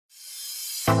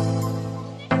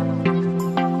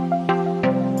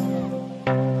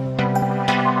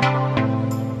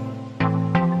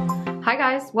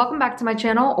welcome back to my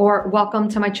channel, or welcome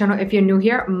to my channel if you're new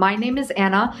here. My name is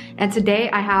Anna, and today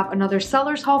I have another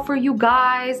seller's haul for you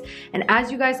guys. And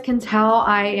as you guys can tell,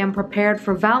 I am prepared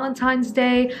for Valentine's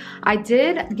Day. I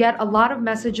did get a lot of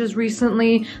messages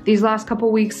recently these last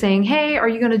couple weeks saying, hey, are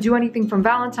you gonna do anything from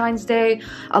Valentine's Day?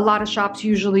 A lot of shops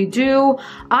usually do.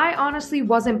 I honestly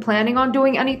wasn't planning on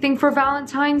doing anything for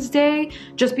Valentine's Day,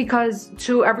 just because,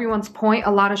 to everyone's point,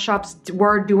 a lot of shops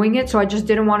were doing it, so I just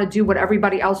didn't want to do what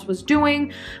everybody else was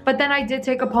doing. But then I did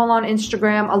take a poll on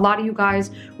Instagram. A lot of you guys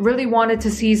really wanted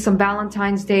to see some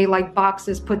Valentine's Day like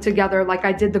boxes put together like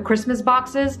I did the Christmas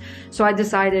boxes. So I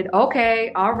decided,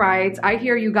 okay, all right, I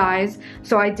hear you guys.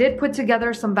 So I did put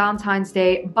together some Valentine's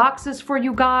Day boxes for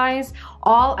you guys,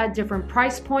 all at different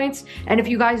price points. And if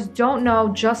you guys don't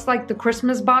know, just like the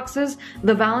Christmas boxes,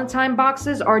 the Valentine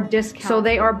boxes are discounted. So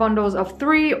they are bundles of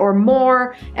 3 or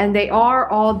more, and they are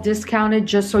all discounted,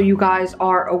 just so you guys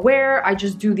are aware. I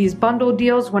just do these bundle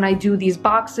deals when I do these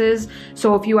boxes.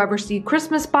 So if you ever see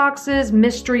Christmas boxes,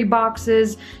 mystery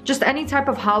boxes, just any type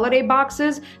of holiday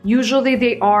boxes, usually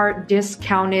they are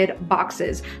discounted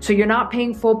boxes. So you're not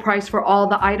paying full price for all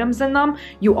the items in them.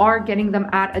 You are getting them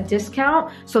at a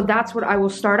discount. So that's what I will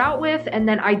start out with. And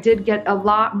then I did get a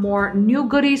lot more new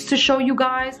goodies to show you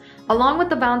guys. Along with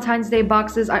the Valentine's Day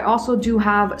boxes, I also do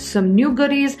have some new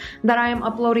goodies that I am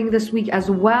uploading this week as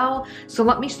well. So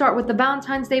let me start with the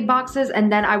Valentine's Day boxes,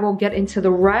 and then I will get into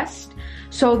the rest.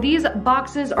 So these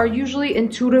boxes are usually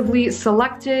intuitively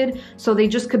selected, so they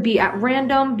just could be at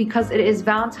random. Because it is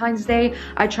Valentine's Day,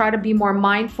 I try to be more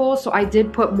mindful, so I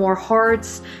did put more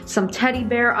hearts, some teddy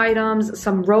bear items,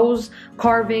 some rose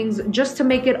carvings, just to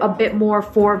make it a bit more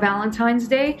for Valentine's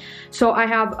Day. So I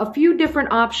have a few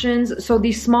different options. So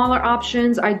these smaller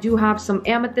options, I do have some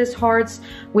amethyst hearts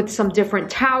with some different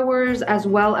towers, as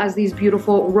well as these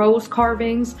beautiful rose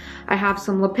carvings. I have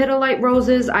some lepidolite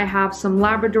roses, I have some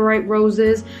labradorite roses.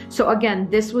 So again,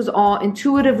 this was all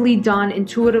intuitively done,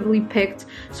 intuitively picked.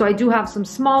 So I do have some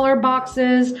smaller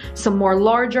boxes, some more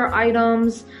larger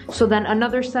items. So then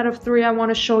another set of 3 I want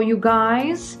to show you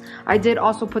guys. I did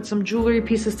also put some jewelry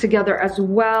pieces together as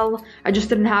well. I just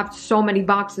didn't have so many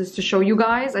boxes to show you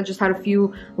guys. I just had a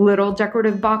few little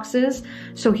decorative boxes.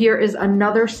 So here is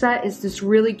another set. It's this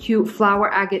really cute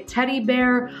flower agate teddy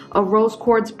bear, a rose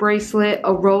quartz bracelet,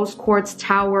 a rose quartz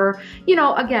tower. You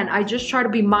know, again, I just try to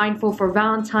be mindful for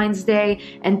Valentine's Day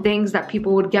and things that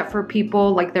people would get for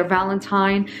people like their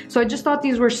Valentine. So I just thought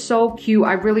these were so cute.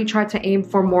 I really tried to aim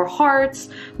for more hearts,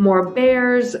 more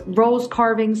bears, rose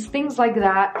carvings, things like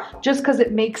that, just because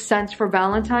it makes sense for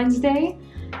Valentine's Day.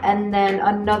 And then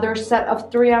another set of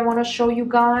 3 I want to show you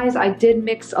guys. I did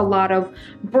mix a lot of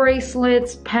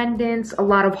bracelets, pendants, a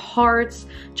lot of hearts,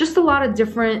 just a lot of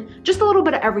different, just a little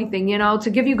bit of everything, you know, to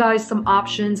give you guys some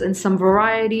options and some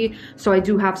variety. So I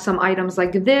do have some items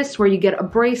like this, where you get a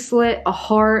bracelet, a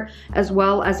heart, as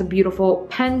well as a beautiful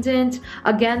pendant.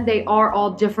 Again, they are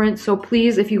all different. So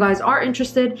please, if you guys are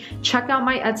interested, check out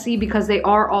my Etsy, because they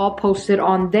are all posted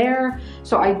on there.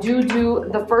 So I do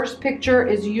the first picture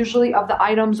is usually of the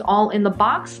items all in the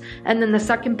box, and then the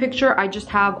second picture I just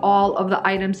have all of the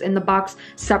items in the box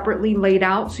separately laid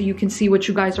out, so you can see what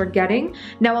you guys are getting.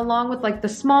 Now, along with like the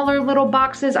smaller little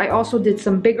boxes, I also did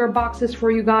some bigger boxes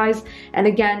for you guys. And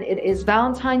again, it is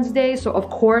Valentine's Day, so of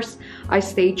course I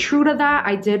stay true to that.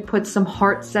 I did put some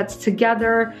heart sets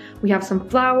together. We have some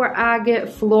flower agate,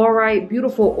 fluorite,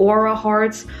 beautiful aura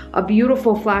hearts, a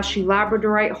beautiful flashy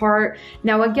labradorite heart.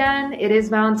 Now again, it is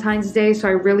Valentine's Day, so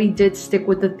I really did stick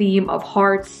with the theme of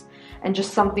hearts and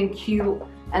just something cute.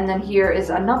 And then here is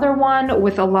another one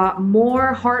with a lot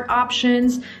more heart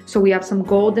options. So we have some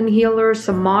golden healers,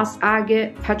 some moss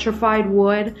agate, petrified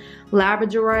wood,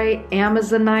 labradorite,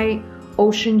 amazonite,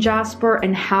 ocean jasper,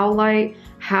 and howlite.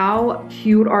 How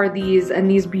cute are these? And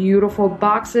these beautiful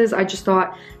boxes, I just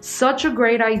thought such a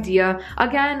great idea.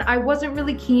 Again, I wasn't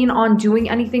really keen on doing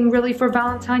anything really for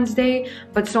Valentine's Day,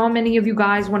 but so many of you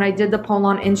guys, when I did the poll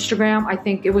on Instagram, I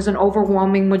think it was an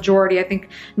overwhelming majority. I think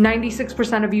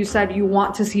 96% of you said you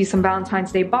want to see some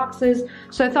Valentine's Day boxes.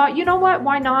 So I thought, you know what,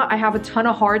 why not? I have a ton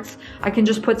of hearts. I can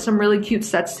just put some really cute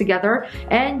sets together.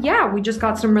 And yeah, we just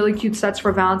got some really cute sets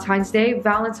for Valentine's Day.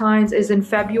 Valentine's is in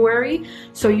February,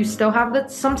 so you still have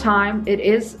some time. It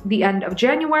is the end of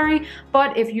January,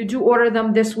 but if you do order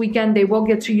them this weekend, they will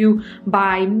get to you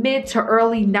by mid to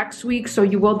early next week, so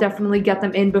you will definitely get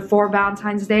them in before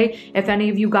Valentine's Day if any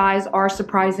of you guys are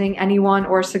surprising anyone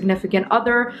or a significant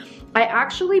other. I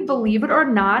actually, believe it or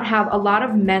not, have a lot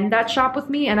of men that shop with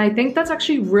me, and I think that's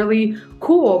actually really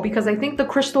cool, because I think the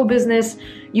crystal business,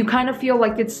 you kind of feel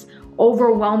like it's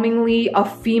overwhelmingly a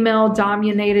female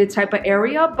dominated type of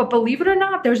area, but believe it or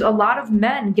not, there's a lot of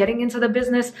men getting into the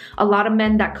business, a lot of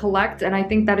men that collect, and I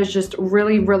think that is just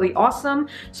really, really awesome.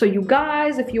 So you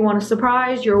guys, if you want to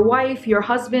surprise your wife, your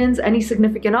husbands, any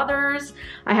significant others,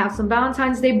 I have some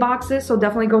Valentine's Day boxes, so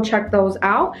definitely go check those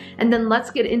out. And then let's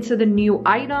get into the new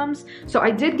items. So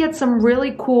I did get some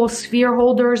really cool sphere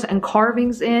holders and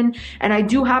carvings in, and I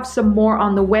do have some more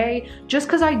on the way, just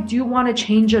because I do want to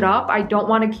change it up. I don't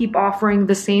want to keep offering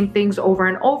the same things over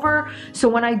and over. So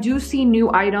when I do see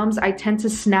new items, I tend to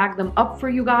snag them up for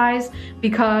you guys,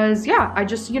 because yeah, I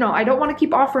just, you know, I don't want to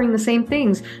keep offering the same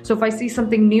things. So if I see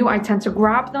something new, I tend to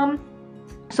grab them.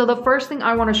 So the first thing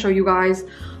I want to show you guys,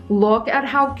 look at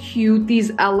how cute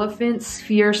these elephant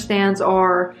sphere stands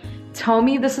are. Tell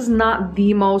me this is not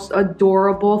the most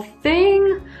adorable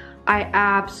thing. I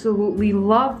absolutely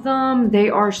love them. They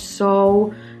are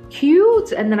so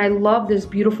cute. And then I love this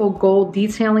beautiful gold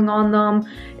detailing on them.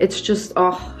 It's just,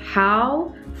 oh,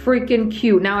 how freaking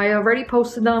cute. Now I already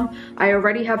posted them. I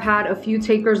already have had a few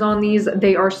takers on these.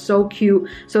 They are so cute.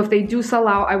 So if they do sell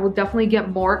out, I will definitely get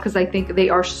more, because I think they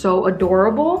are so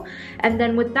adorable. And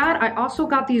then with that, I also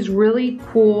got these really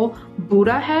cool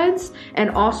Buddha heads.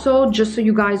 And also, just so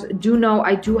you guys do know,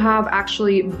 I do have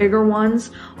actually bigger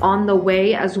ones on the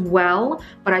way as well.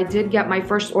 But I did get my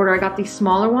first order. I got these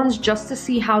smaller ones just to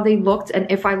see how they looked and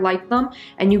if I liked them.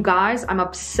 And you guys, I'm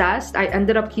obsessed. I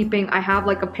ended up keeping, I have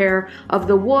like a pair of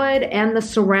the wood and the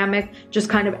ceramic just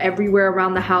kind of everywhere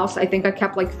around the house. I think I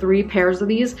kept like 3 pairs of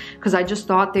these because I just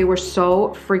thought they were so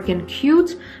freaking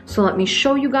cute. So let me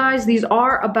show you guys. These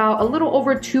are about a little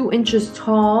over 2 inches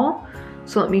tall.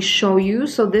 So let me show you.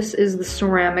 So this is the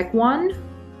ceramic one.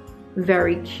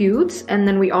 Very cute. And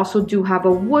then we also do have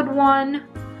a wood one.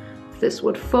 If this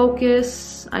would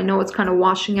focus. I know it's kind of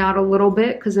washing out a little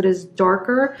bit because it is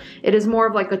darker. It is more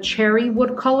of like a cherry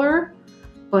wood color.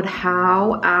 But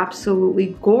how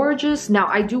absolutely gorgeous. Now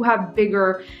I do have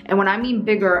bigger, and when I mean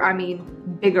bigger, I mean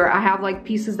bigger. I have like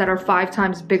pieces that are 5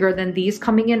 times bigger than these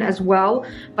coming in as well,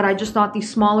 but I just thought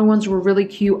these smaller ones were really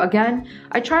cute. Again,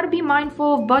 I try to be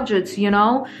mindful of budgets, you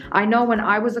know? I know when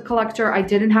I was a collector, I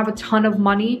didn't have a ton of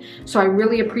money, so I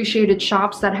really appreciated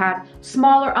shops that had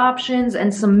smaller options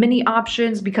and some mini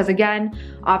options, because again,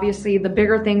 obviously the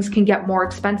bigger things can get more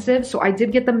expensive. So I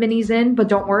did get the minis in, but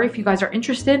don't worry, if you guys are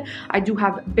interested, I do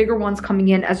have bigger ones coming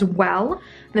in as well.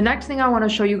 The next thing I want to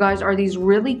show you guys are these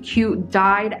really cute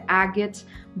dyed agate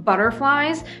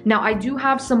butterflies. Now I do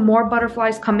have some more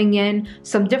butterflies coming in,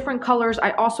 some different colors. I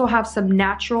also have some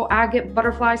natural agate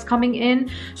butterflies coming in.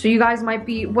 So you guys might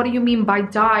be, what do you mean by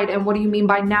dyed and what do you mean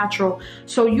by natural?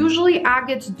 So usually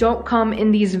agates don't come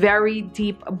in these very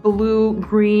deep blue,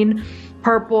 green,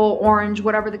 purple, orange,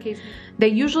 whatever the case. They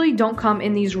usually don't come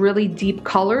in these really deep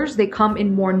colors. They come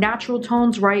in more natural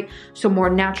tones, right? So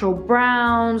more natural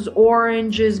browns,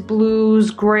 oranges, blues,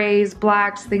 grays,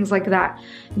 blacks, things like that.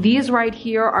 These right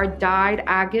here are dyed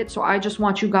agate. So I just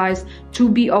want you guys to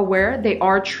be aware they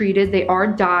are treated, they are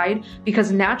dyed,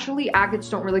 because naturally agates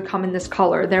don't really come in this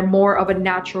color. They're more of a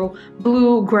natural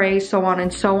blue, gray, so on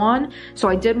and so on. So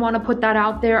I did want to put that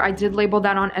out there. I did label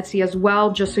that on Etsy as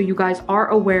well, just so you guys are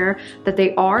aware that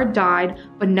they are dyed,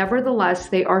 but nevertheless,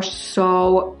 they are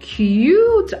so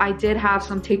cute. I did have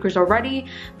some takers already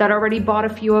that already bought a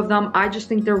few of them. I just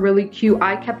think they're really cute.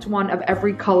 I kept one of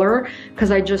every color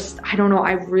because I don't know,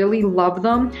 I really love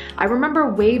them. I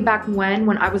remember way back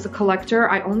when I was a collector,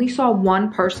 I only saw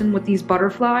one person with these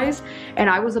butterflies and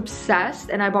I was obsessed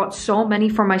and I bought so many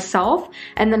for myself.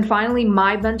 And then finally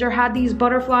my vendor had these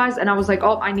butterflies and I was like,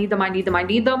 oh, I need them, I need them, I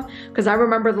need them. Because I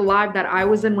remember the live that I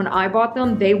was in when I bought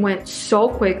them, they went so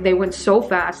quick, they went so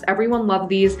fast. Everyone loved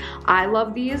these. I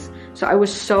love these. So I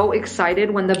was so excited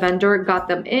when the vendor got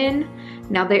them in.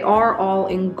 Now they are all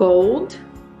in gold,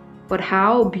 but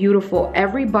how beautiful.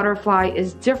 Every butterfly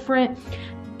is different.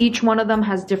 Each one of them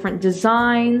has different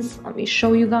designs. Let me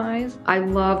show you guys. I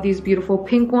love these beautiful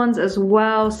pink ones as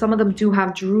well. Some of them do have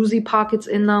druzy pockets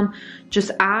in them.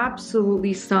 Just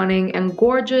absolutely stunning and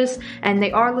gorgeous. And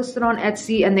they are listed on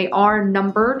Etsy and they are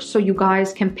numbered, so you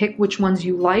guys can pick which ones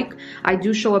you like. I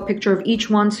do show a picture of each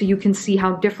one so you can see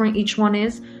how different each one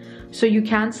is. So you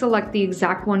can select the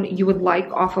exact one you would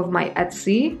like off of my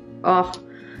Etsy. Oh,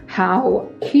 how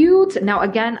cute. Now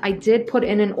again, I did put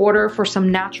in an order for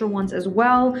some natural ones as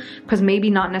well, because maybe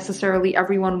not necessarily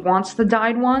everyone wants the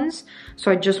dyed ones. So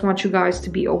I just want you guys to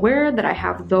be aware that I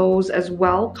have those as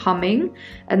well coming.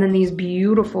 And then these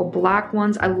beautiful black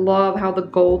ones. I love how the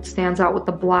gold stands out with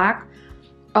the black.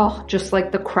 Oh, just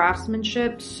like the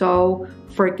craftsmanship, so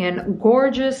freaking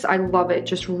gorgeous. I love it.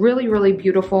 Just really, really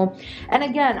beautiful. And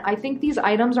again, I think these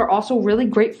items are also really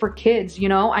great for kids, you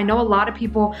know? I know a lot of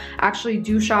people actually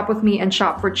do shop with me and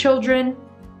shop for children,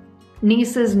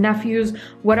 nieces, nephews,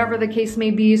 whatever the case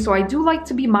may be. So I do like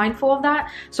to be mindful of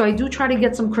that. So I do try to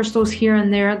get some crystals here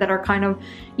and there that are kind of,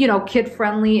 you know, kid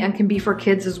friendly and can be for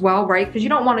kids as well, right? Because you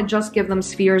don't want to just give them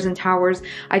spheres and towers.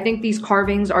 I think these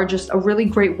carvings are just a really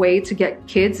great way to get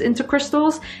kids into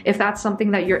crystals if that's something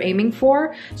that you're aiming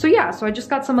for. So yeah, so I just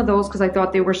got some of those because I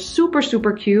thought they were super,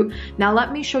 super cute. Now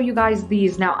let me show you guys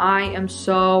these. Now I am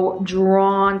so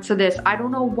drawn to this. I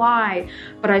don't know why,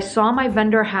 but I saw my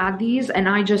vendor had these and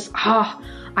I just,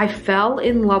 I fell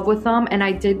in love with them, and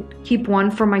I did keep one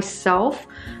for myself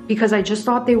because I just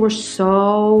thought they were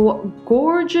so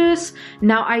gorgeous.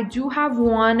 Now I do have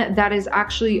one that is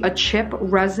actually a chip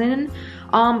resin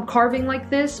carving like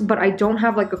this, but I don't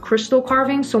have like a crystal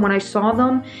carving. So when I saw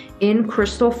them in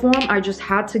crystal form, I just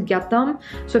had to get them.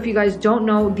 So if you guys don't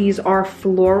know, these are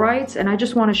fluorites, and I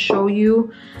just want to show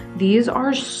you. These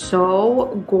are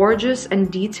so gorgeous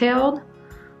and detailed.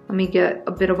 Let me get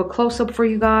a bit of a close-up for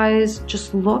you guys.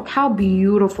 Just look how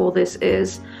beautiful this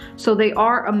is. So they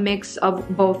are a mix of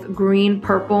both green,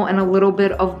 purple, and a little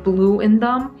bit of blue in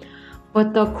them.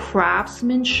 But the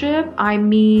craftsmanship, I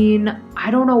mean,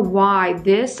 I don't know why.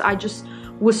 This, I just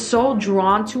was so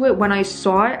drawn to it when I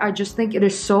saw it. I just think it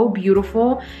is so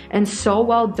beautiful and so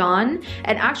well done.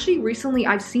 And actually recently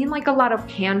I've seen like a lot of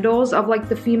candles of like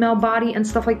the female body and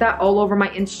stuff like that all over my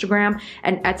Instagram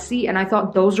and Etsy, and I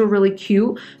thought those were really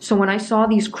cute. So when I saw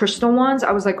these crystal ones,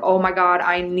 I was like, oh my god,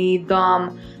 I need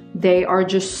them. They are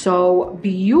just so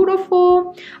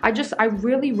beautiful. I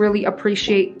really, really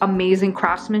appreciate amazing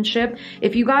craftsmanship.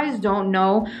 If you guys don't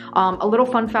know, a little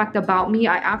fun fact about me,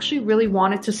 I actually really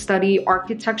wanted to study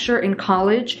architecture in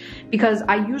college because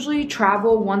I usually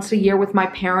travel once a year with my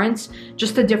parents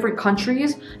just to different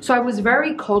countries. So I was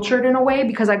very cultured in a way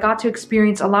because I got to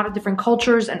experience a lot of different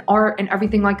cultures and art and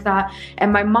everything like that.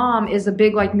 And my mom is a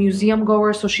big like museum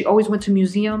goer, so she always went to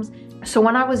museums. So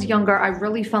when I was younger, I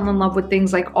really fell in love with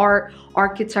things like art,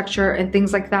 architecture, and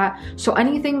things like that. So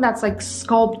anything that's like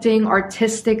sculpting,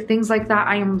 artistic, things like that,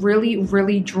 I am really,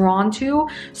 really drawn to.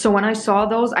 So when I saw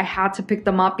those, I had to pick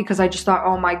them up because I just thought,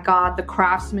 oh my god, the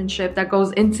craftsmanship that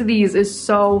goes into these is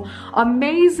so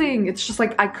amazing. It's just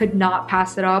like I could not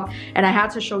pass it up, and I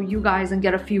had to show you guys and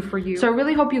get a few for you. So I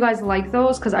really hope you guys like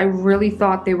those because I really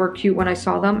thought they were cute when I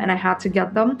saw them, and I had to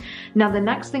get them. Now the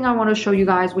next thing I want to show you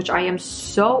guys, which I am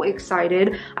so excited,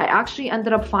 I actually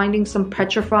ended up finding some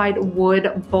petrified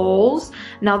wood bowls.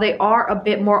 Now they are a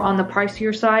bit more on the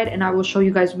pricier side, and I will show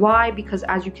you guys why, because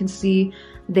as you can see,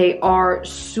 they are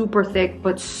super thick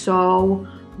but so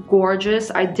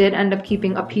gorgeous. I did end up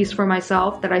keeping a piece for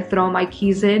myself that I throw my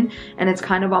keys in, and it's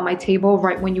kind of on my table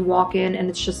right when you walk in, and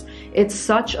it's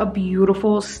such a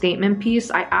beautiful statement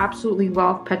piece. I absolutely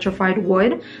love petrified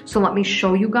wood. So let me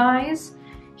show you guys.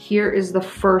 Here is the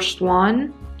first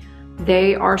one.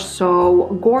 They are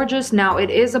so gorgeous. Now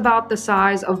it is about the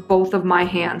size of both of my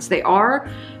hands. They are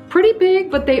pretty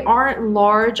big, but they aren't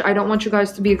large. I don't want you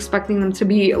guys to be expecting them to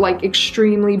be like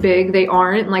extremely big. They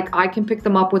aren't. Like I can pick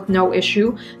them up with no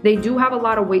issue. They do have a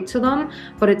lot of weight to them,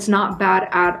 but it's not bad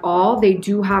at all. They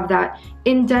do have that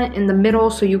indent in the middle,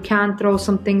 so you can throw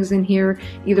some things in here,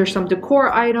 either some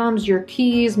decor items, your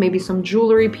keys, maybe some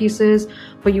jewelry pieces.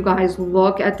 But you guys,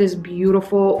 look at this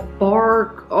beautiful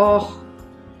bark. Oh,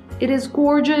 it is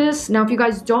gorgeous. Now, if you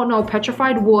guys don't know,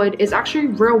 petrified wood is actually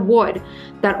real wood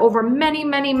that over many,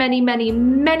 many, many, many,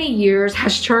 many years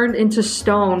has turned into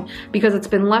stone because it's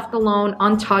been left alone,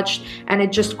 untouched, and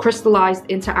it just crystallized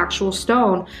into actual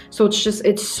stone. So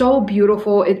it's so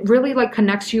beautiful. It really like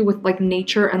connects you with like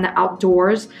nature and the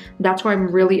outdoors. That's why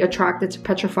I'm really attracted to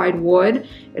petrified wood.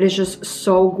 It is just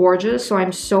so gorgeous. So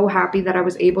I'm so happy that I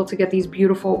was able to get these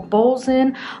beautiful bowls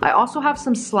in. I also have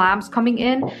some slabs coming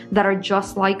in that are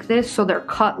just like this, so they're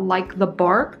cut like the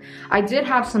bark. I did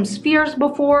have some spheres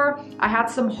before. I had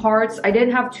some hearts. I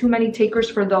didn't have too many takers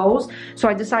for those, so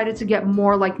I decided to get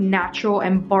more like natural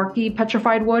and barky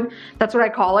petrified wood. That's what I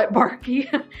call it, barky,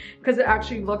 because it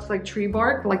actually looks like tree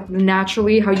bark, like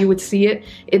naturally how you would see it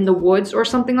in the woods or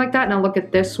something like that. Now look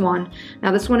at this one.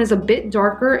 Now this one is a bit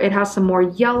darker. It has some more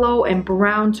yellow and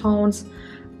brown tones.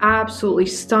 Absolutely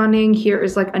stunning. Here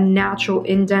is like a natural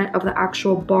indent of the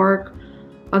actual bark.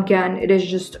 Again, it is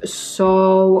just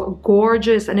so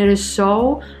gorgeous, and it is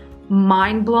so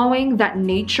mind-blowing that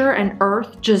nature and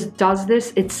earth just does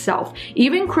this itself.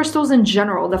 Even crystals in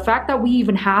general, the fact that we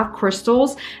even have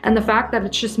crystals and the fact that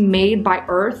it's just made by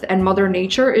earth and mother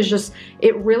nature is just,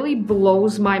 it really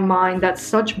blows my mind that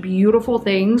such beautiful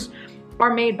things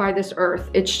are made by this earth.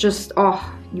 It's just,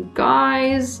 oh, you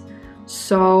guys,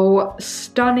 so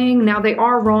stunning. Now they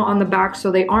are raw on the back,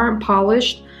 so they aren't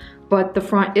polished, but the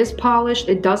front is polished.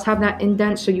 It does have that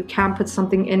indent, so you can put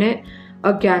something in it.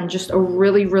 Again, just a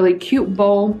really, really cute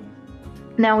bowl.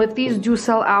 Now, if these do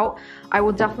sell out, I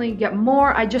will definitely get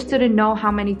more. I just didn't know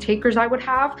how many takers I would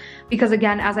have because,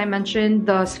 again, as I mentioned,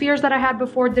 the spheres that I had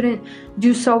before didn't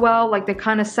do so well. Like, they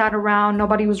kind of sat around.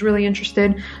 Nobody was really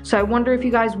interested. So I wonder if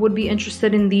you guys would be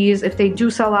interested in these. If they do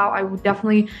sell out, I would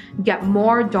definitely get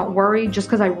more. Don't worry, just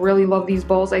because I really love these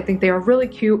bowls. I think they are really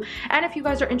cute. And if you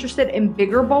guys are interested in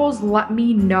bigger bowls, let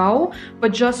me know.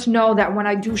 But just know that when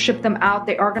I do ship them out,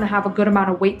 they are going to have a good amount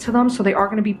of weight to them. So they are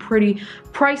going to be pretty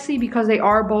pricey because they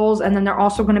are bowls, and then they're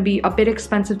also going to be a bit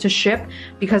expensive to ship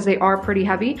because they are pretty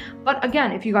heavy. But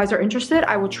again, if you guys are interested,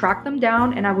 I will track them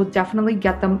down and I will definitely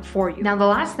get them for you. Now, the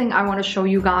last thing I want to show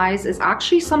you guys is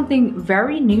actually something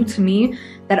very new to me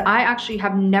that I actually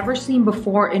have never seen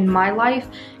before in my life,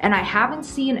 and I haven't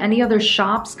seen any other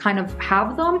shops kind of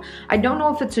have them. I don't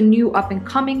know if it's a new up and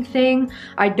coming thing.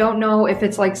 I don't know if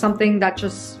it's like something that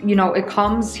just, you know, it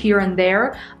comes here and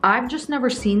there. I've just never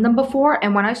seen them before,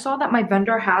 and when I saw that my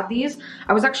vendor had these,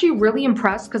 I was actually really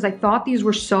impressed because I thought these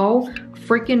were so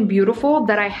freaking beautiful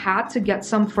that I had to get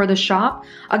some for the shop.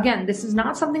 Again, this is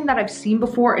not something that I've seen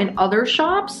before in other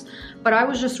shops, but I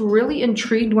was just really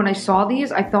intrigued when I saw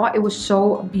these. I thought it was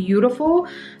so beautiful.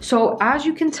 So as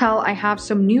you can tell, I have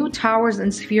some new towers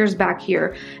and spheres back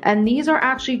here, and these are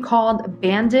actually called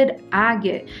banded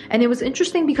agate. And it was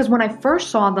interesting because when I first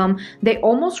saw them, they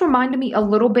almost reminded me a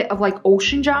little bit of like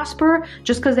ocean jasper,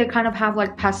 just because they kind of have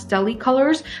like pastel-y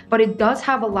colors, but it does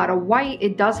have a lot of white.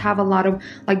 It does have a lot of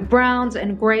like browns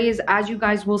and grays. As you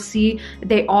guys will see,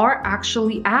 they are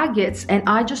actually agates, and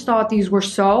I just thought these were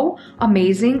so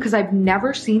amazing because I've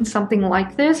never seen something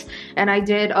like this. And I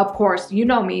did, of course, you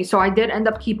know me, so I did end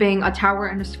up keeping a tower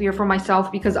and a sphere for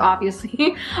myself because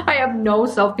obviously I have no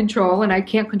self-control and I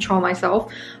can't control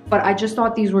myself. But I just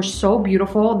thought these were so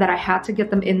beautiful that I had to get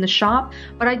them in the shop,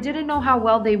 but I didn't know how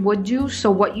well they would do.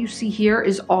 So what you see here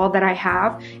is all that I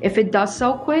have. If it does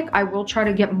sell quick, I will try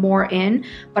to get more in,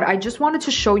 but I just wanted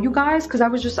to show you guys because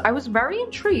I was very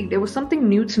intrigued. It was something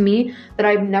new to me that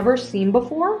I've never seen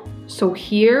before. So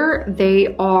here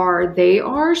they are. They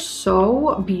are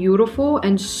so beautiful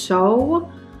and so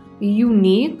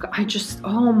unique.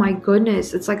 Oh my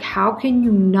goodness, it's like, how can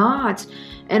you not?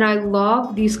 And I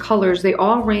love these colors. They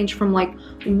all range from like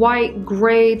white,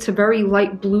 gray to very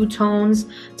light blue tones.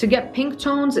 To get pink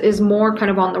tones is more kind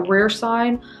of on the rare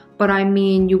side, but I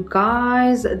mean, you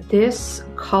guys, this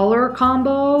color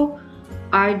combo,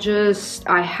 I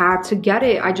had to get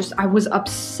it. I was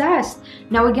obsessed.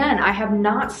 Now again, I have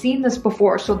not seen this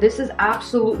before, so this is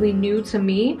absolutely new to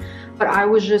me, but I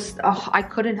was just, I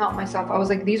couldn't help myself. I was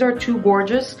like, these are too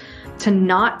gorgeous to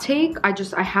not take.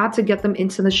 I had to get them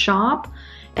into the shop.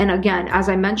 And again, as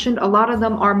I mentioned, a lot of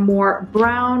them are more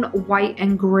brown, white,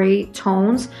 and gray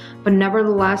tones, but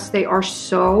nevertheless, they are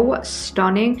so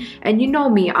stunning. And you know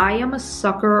me, I am a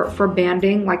sucker for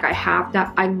banding. Like,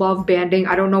 I love banding.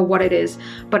 I don't know what it is,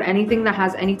 but anything that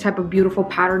has any type of beautiful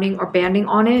patterning or banding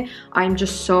on it, I'm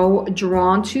just so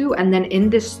drawn to. And then in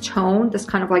this tone, this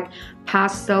kind of like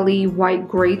pastel-y white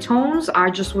gray tones,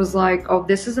 I just was like, oh,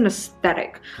 this is an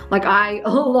aesthetic. Like, I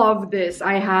love this.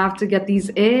 I have to get these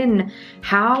in.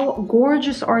 How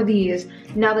gorgeous are these?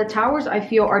 Now the towers, I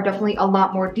feel, are definitely a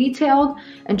lot more detailed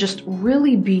and just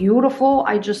really beautiful.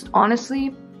 I just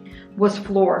honestly was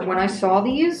floored when I saw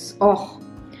these. Oh,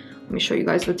 let me show you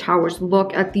guys the towers.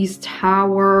 Look at these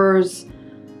towers.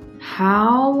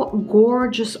 How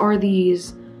gorgeous are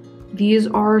these? These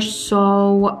are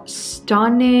so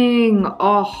stunning.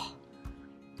 Oh,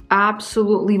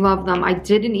 absolutely love them. I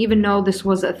didn't even know this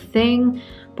was a thing,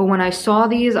 but when I saw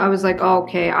these, I was like, oh,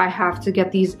 okay, I have to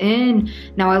get these in.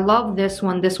 Now I love this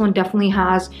one. This one definitely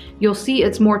has, you'll see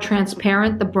it's more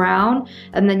transparent, the brown,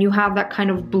 and then you have that kind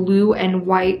of blue and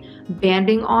white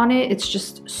banding on it. It's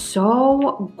just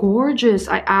so gorgeous.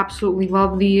 I absolutely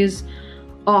love these.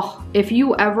 Oh, if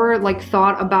you ever like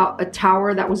thought about a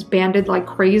tower that was banded like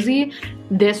crazy,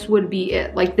 this would be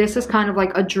it. Like, this is kind of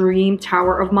like a dream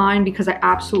tower of mine because I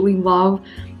absolutely love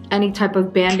any type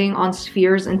of banding on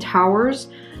spheres and towers.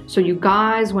 So you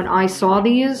guys, when I saw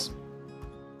these,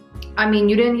 I mean,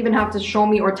 you didn't even have to show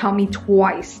me or tell me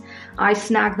twice. I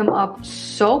snagged them up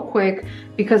so quick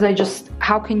because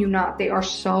how can you not? They are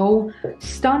so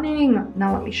stunning.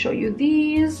 Now let me show you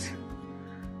these.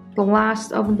 The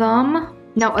last of them.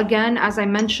 Now again, as I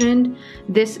mentioned,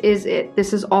 this is it.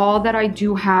 This is all that I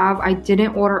do have. I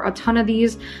didn't order a ton of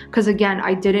these because again,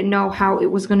 I didn't know how it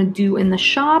was gonna do in the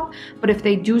shop, but if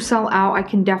they do sell out, I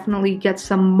can definitely get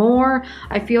some more.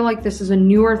 I feel like this is a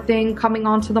newer thing coming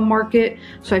onto the market,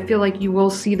 so I feel like you will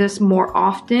see this more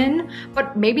often,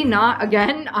 but maybe not.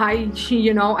 Again, I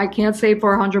can't say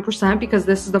for 100% because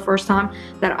this is the first time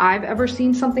that I've ever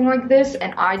seen something like this,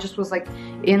 and I just was like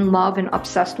in love and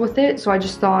obsessed with it. So I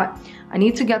just thought, I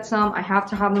need to get some. I have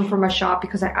to have them for my shop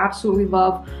because I absolutely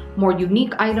love more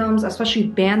unique items, especially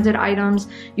banded items.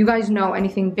 You guys know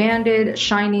anything banded,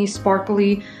 shiny,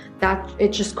 sparkly, that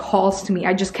it just calls to me.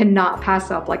 I just cannot pass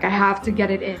up. Like, I have to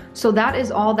get it in. So that is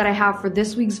all that I have for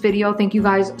this week's video. Thank you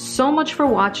guys so much for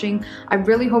watching. I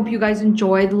really hope you guys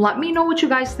enjoyed. Let me know what you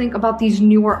guys think about these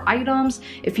newer items,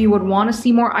 if you would want to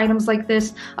see more items like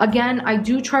this. Again, I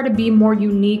do try to be more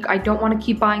unique. I don't want to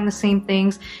keep buying the same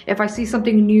things. If I see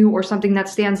something new or something that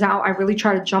stands out, I really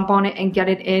try to jump on it and get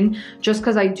it in, just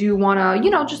because I do want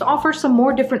to, just offer some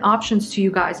more different options to you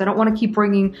guys. I don't want to keep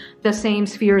bringing the same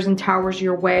spheres and towers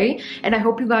your way. And I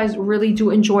hope you guys really do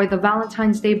enjoy the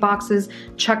Valentine's Day boxes.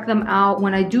 Check them out.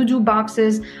 When I do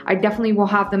boxes, I definitely will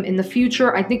have them in the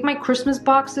future. I think my Christmas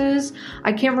boxes,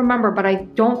 I can't remember, but I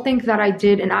don't think that I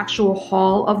did an actual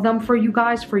haul of them for you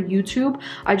guys for YouTube.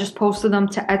 I just posted them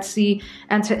to Etsy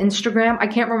and to Instagram. I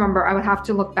can't remember. I would have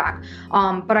to look back.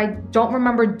 But I don't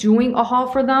remember doing a haul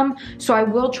for them. So I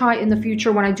will try in the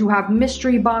future when I do have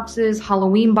mystery boxes,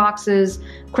 Halloween boxes,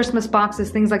 Christmas boxes,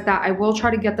 things like that. I will try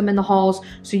to get them in the hauls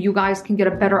so you guys can get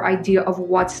a better idea of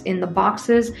what's in the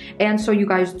boxes. And so you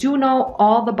guys do know,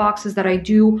 all the boxes that I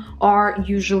do are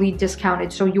usually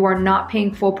discounted. So you are not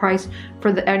paying full price for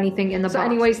anything in the box. So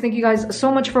anyways, thank you guys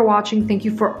so much for watching. Thank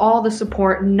you for all the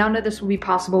support. None of this would be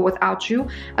possible without you.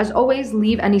 As always,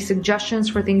 leave any suggestions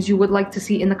for things you would like to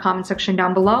see in the comment section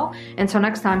down below. Until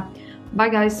next time, bye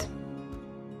guys.